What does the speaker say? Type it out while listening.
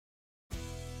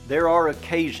There are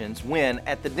occasions when,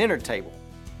 at the dinner table,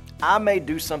 I may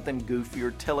do something goofy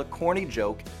or tell a corny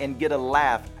joke and get a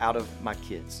laugh out of my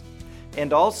kids,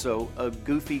 and also a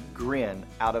goofy grin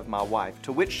out of my wife,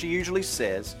 to which she usually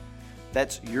says,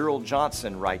 "That's Earl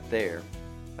Johnson right there.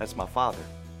 That's my father."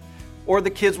 Or the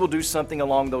kids will do something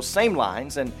along those same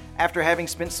lines, and after having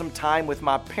spent some time with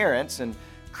my parents, and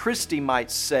Christy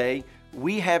might say,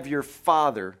 "We have your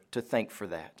father to thank for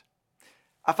that."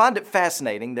 I find it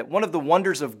fascinating that one of the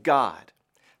wonders of God,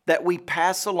 that we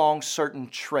pass along certain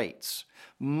traits,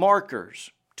 markers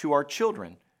to our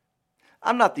children.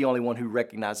 I'm not the only one who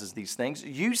recognizes these things.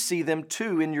 You see them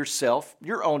too in yourself,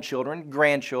 your own children,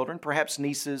 grandchildren, perhaps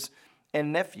nieces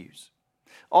and nephews.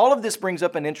 All of this brings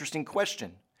up an interesting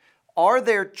question. Are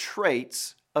there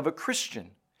traits of a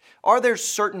Christian? Are there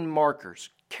certain markers,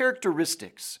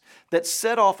 characteristics that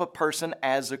set off a person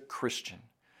as a Christian?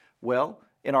 Well,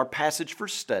 in our passage for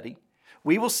study,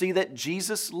 we will see that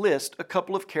Jesus lists a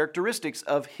couple of characteristics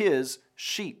of His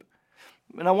sheep.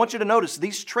 And I want you to notice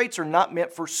these traits are not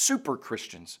meant for super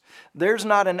Christians. There's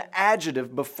not an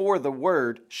adjective before the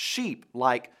word sheep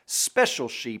like special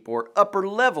sheep or upper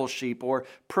level sheep or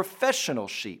professional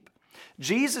sheep.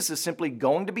 Jesus is simply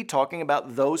going to be talking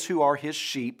about those who are His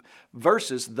sheep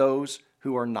versus those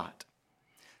who are not.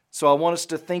 So I want us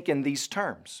to think in these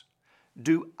terms.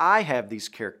 Do I have these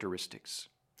characteristics?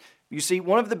 You see,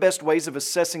 one of the best ways of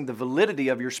assessing the validity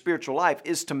of your spiritual life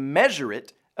is to measure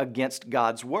it against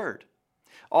God's Word.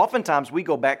 Oftentimes we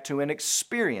go back to an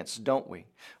experience, don't we?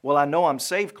 Well, I know I'm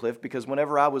saved, Cliff, because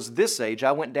whenever I was this age,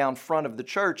 I went down front of the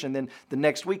church and then the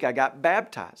next week I got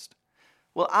baptized.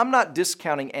 Well, I'm not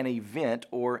discounting an event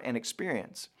or an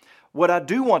experience. What I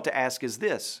do want to ask is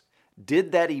this: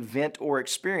 did that event or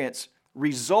experience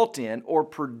result in or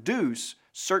produce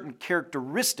certain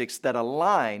characteristics that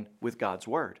align with God's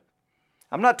Word?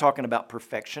 I'm not talking about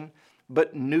perfection,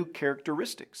 but new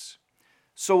characteristics.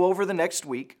 So over the next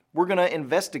week, we're going to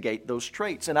investigate those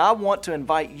traits, and I want to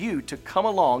invite you to come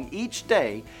along each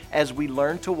day as we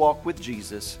learn to walk with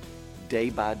Jesus day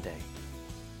by day.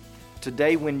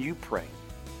 Today, when you pray,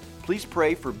 please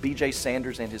pray for B.J.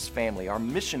 Sanders and his family, our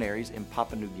missionaries in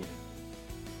Papua New Guinea.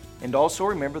 And also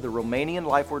remember the Romanian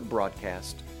Life Word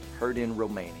broadcast heard in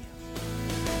Romania.